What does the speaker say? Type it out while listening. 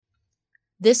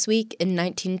This week in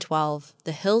 1912,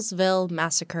 the Hillsville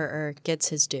massacrer gets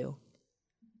his due.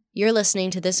 You're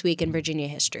listening to This Week in Virginia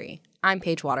History. I'm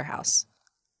Paige Waterhouse.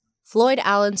 Floyd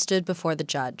Allen stood before the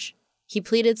judge. He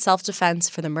pleaded self-defense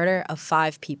for the murder of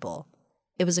 5 people.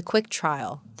 It was a quick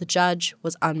trial. The judge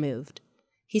was unmoved.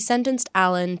 He sentenced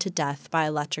Allen to death by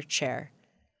electric chair.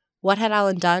 What had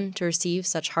Allen done to receive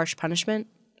such harsh punishment?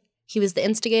 He was the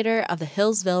instigator of the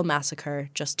Hillsville massacre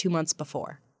just 2 months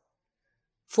before.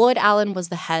 Floyd Allen was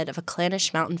the head of a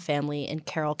clannish mountain family in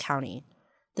Carroll County.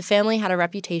 The family had a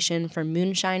reputation for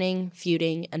moonshining,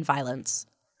 feuding, and violence.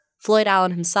 Floyd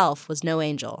Allen himself was no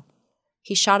angel.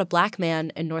 He shot a black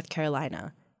man in North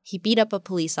Carolina. He beat up a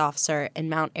police officer in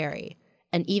Mount Airy,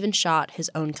 and even shot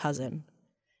his own cousin.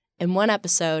 In one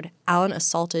episode, Allen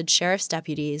assaulted sheriff's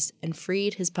deputies and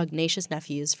freed his pugnacious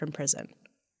nephews from prison.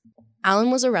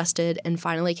 Allen was arrested and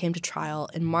finally came to trial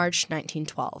in March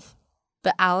 1912.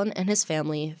 But Allen and his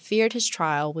family feared his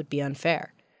trial would be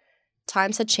unfair.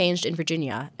 Times had changed in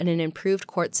Virginia, and an improved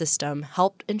court system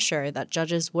helped ensure that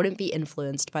judges wouldn't be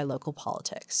influenced by local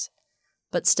politics.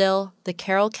 But still, the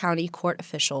Carroll County court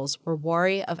officials were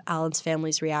wary of Allen's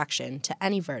family's reaction to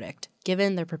any verdict,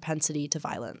 given their propensity to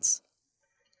violence.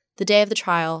 The day of the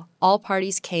trial, all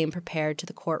parties came prepared to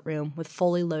the courtroom with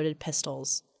fully loaded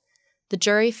pistols. The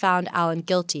jury found Allen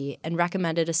guilty and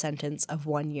recommended a sentence of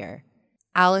 1 year.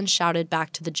 Allen shouted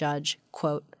back to the judge,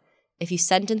 quote, "If you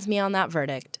sentence me on that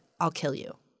verdict, I'll kill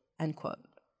you," end quote.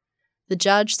 The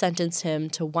judge sentenced him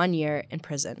to 1 year in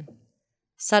prison.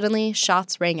 Suddenly,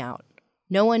 shots rang out.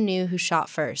 No one knew who shot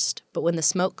first, but when the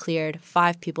smoke cleared,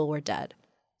 5 people were dead.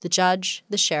 The judge,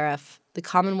 the sheriff, the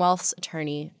Commonwealth's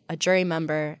attorney, a jury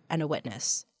member, and a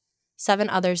witness. 7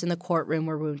 others in the courtroom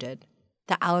were wounded.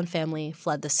 The Allen family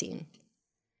fled the scene.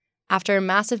 After a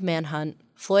massive manhunt,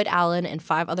 Floyd Allen and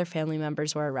 5 other family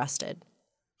members were arrested.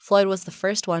 Floyd was the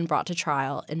first one brought to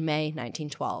trial in May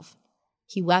 1912.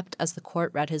 He wept as the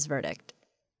court read his verdict.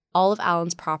 All of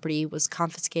Allen's property was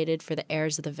confiscated for the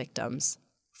heirs of the victims.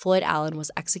 Floyd Allen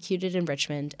was executed in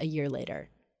Richmond a year later.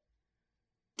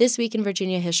 This Week in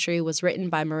Virginia History was written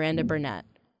by Miranda Burnett.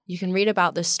 You can read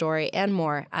about this story and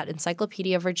more at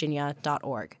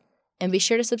encyclopediavirginia.org. And be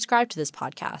sure to subscribe to this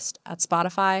podcast at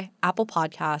Spotify, Apple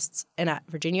Podcasts, and at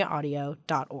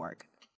virginiaaudio.org.